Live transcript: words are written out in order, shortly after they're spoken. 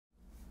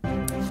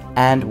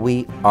And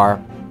we are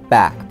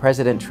back.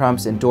 President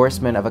Trump's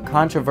endorsement of a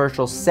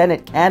controversial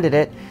Senate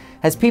candidate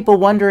has people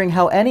wondering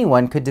how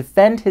anyone could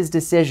defend his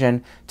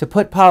decision to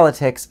put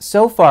politics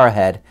so far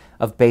ahead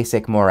of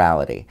basic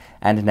morality.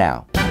 And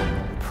now,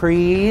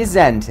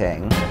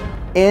 presenting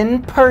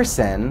in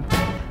person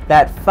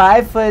that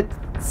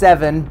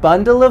 5'7"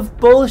 bundle of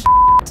bullshit,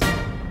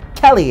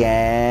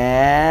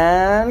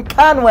 Kellyanne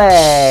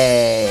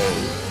Conway.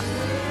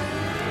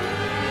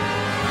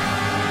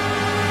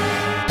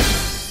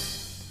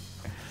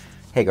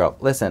 Hey girl,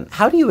 listen,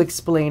 how do you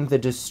explain the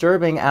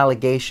disturbing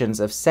allegations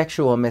of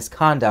sexual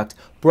misconduct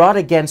brought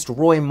against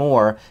Roy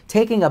Moore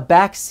taking a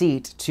back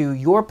seat to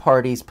your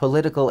party's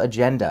political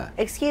agenda?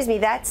 Excuse me,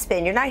 that's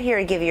spin. You're not here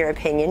to give your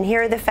opinion.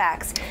 Here are the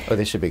facts. Oh,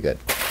 this should be good.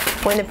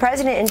 When the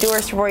president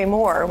endorsed Roy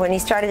Moore, when he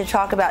started to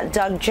talk about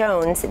Doug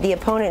Jones, the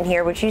opponent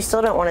here, which you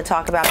still don't want to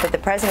talk about, but the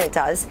president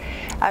does,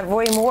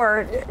 Roy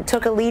Moore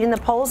took a lead in the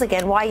polls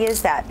again. Why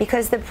is that?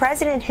 Because the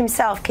president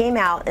himself came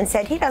out and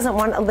said he doesn't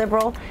want a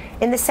liberal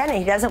in the Senate.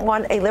 He doesn't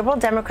want a liberal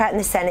Democrat in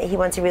the Senate. He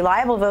wants a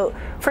reliable vote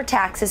for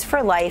taxes,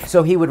 for life.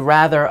 So he would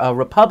rather a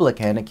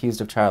Republican accused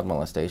of child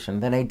molestation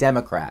than a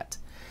Democrat.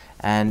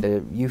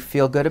 And you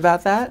feel good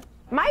about that?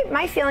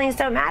 My feelings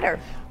don't matter.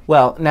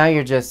 Well, now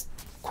you're just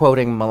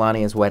quoting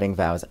Melania's wedding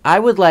vows. I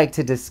would like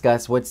to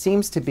discuss what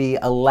seems to be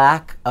a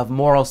lack of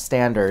moral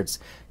standards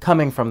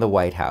coming from the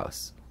White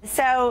House.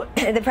 So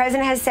the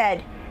president has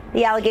said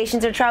the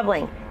allegations are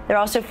troubling. They're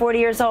also 40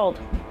 years old.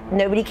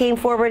 Nobody came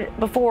forward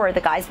before.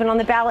 The guy's been on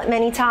the ballot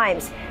many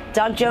times.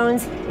 Doug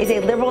Jones is a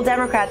liberal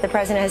Democrat, the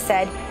president has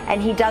said,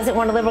 and he doesn't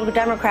want a liberal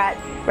Democrat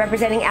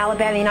representing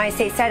Alabama in the United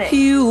States Senate.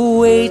 You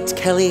wait,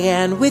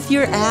 Kellyanne, with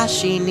your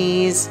ashy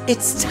knees.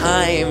 It's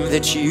time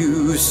that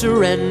you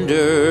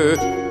surrender.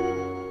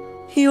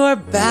 You're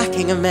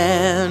backing a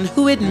man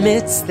who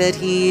admits that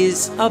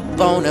he's a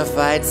bona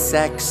fide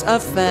sex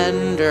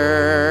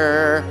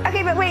offender.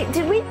 Okay, but wait,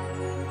 did we?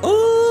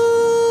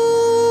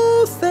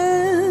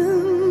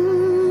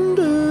 Offender.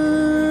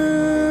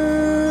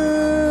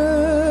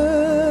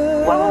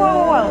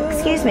 Whoa.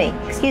 Excuse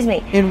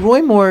me. In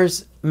Roy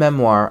Moore's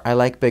memoir, I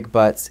Like Big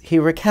Butts, he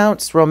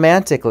recounts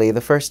romantically the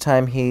first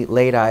time he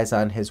laid eyes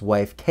on his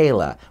wife,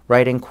 Kayla,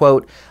 writing,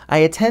 quote, "I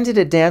attended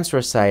a dance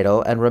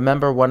recital and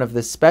remember one of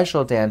the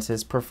special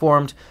dances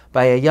performed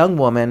by a young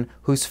woman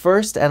whose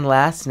first and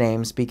last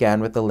names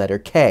began with the letter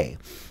K.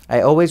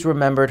 I always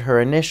remembered her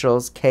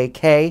initials,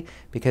 KK,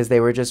 because they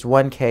were just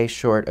one K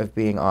short of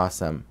being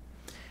awesome."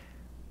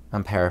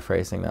 I'm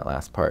paraphrasing that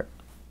last part.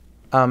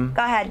 Go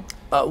ahead.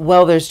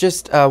 Well, there's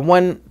just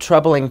one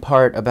troubling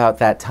part about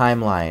that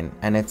timeline,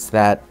 and it's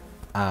that,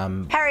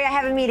 Harry, I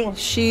have a meeting.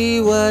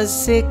 She was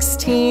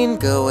 16,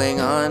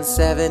 going on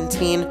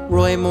 17.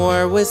 Roy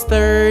Moore was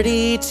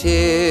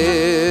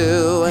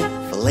 32.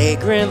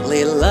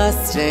 Flagrantly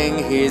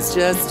lusting, he's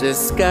just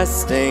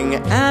disgusting,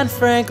 and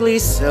frankly,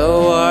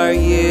 so are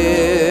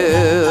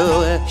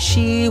you.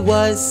 She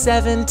was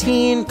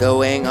 17,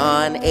 going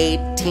on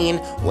 18,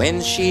 when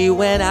she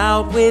went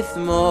out with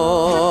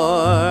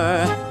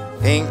Moore.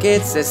 Think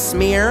it's a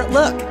smear?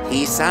 Look,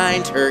 he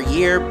signed her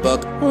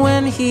yearbook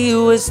when he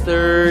was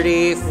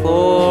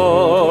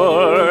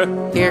 34.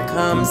 Here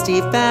come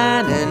Steve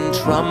Bannon,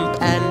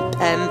 Trump and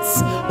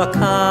Pence,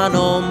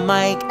 McConnell,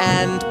 Mike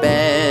and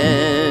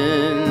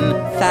Ben,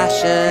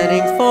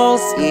 fashioning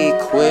false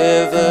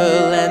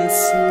equivalents,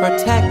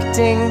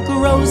 protecting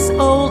gross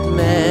old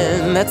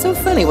men. That's so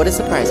funny, what a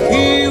surprise.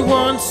 He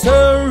wants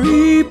a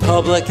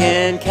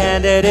Republican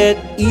candidate,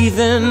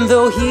 even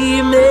though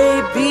he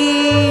may be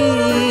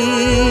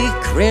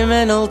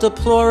criminal,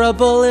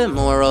 deplorable,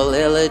 immoral,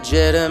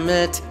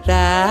 illegitimate.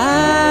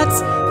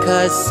 That's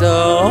 'cause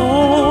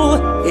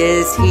so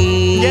is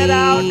he. Get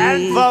out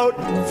and vote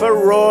for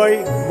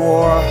Roy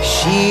Moore.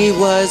 She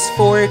was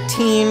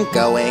 14,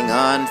 going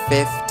on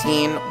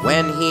 15,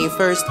 when he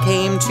first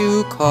came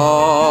to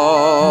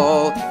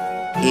call.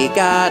 He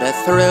got a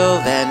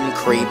thrill then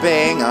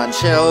creeping on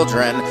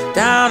children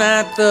down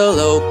at the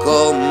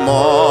local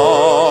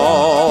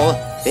mall.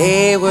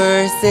 They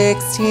were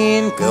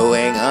 16,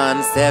 going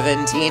on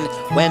 17,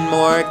 when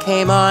Moore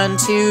came on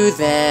to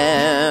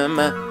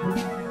them.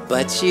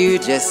 But you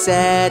just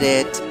said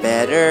it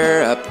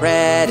better, a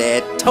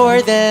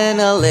predator than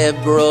a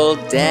liberal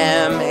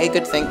Dem. Hey,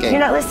 good thinking. You're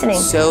not listening.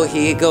 So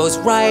he goes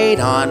right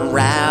on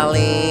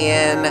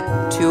rallying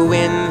to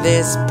win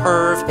this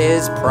perv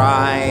his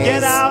prize.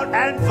 Get out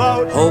and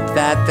vote. Hope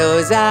that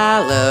those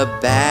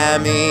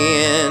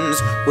Alabamians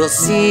will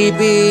see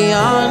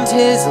beyond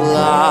his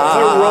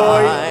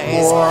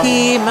lies.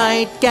 He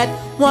might get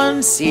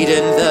one seat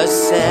in the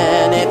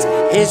Senate.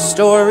 His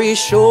story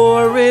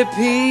sure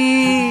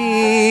repeats.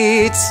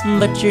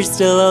 But you're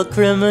still a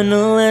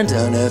criminal and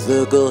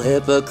unethical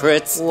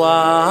hypocrites.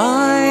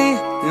 Why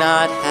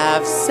not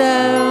have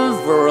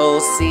several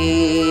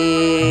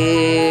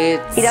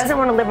seats? He doesn't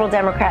want a liberal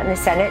Democrat in the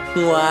Senate.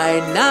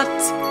 Why not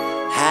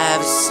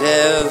have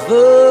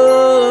several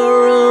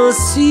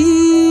seats?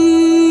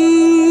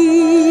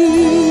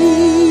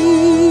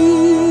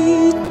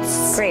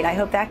 Great, I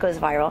hope that goes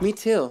viral. Me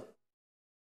too.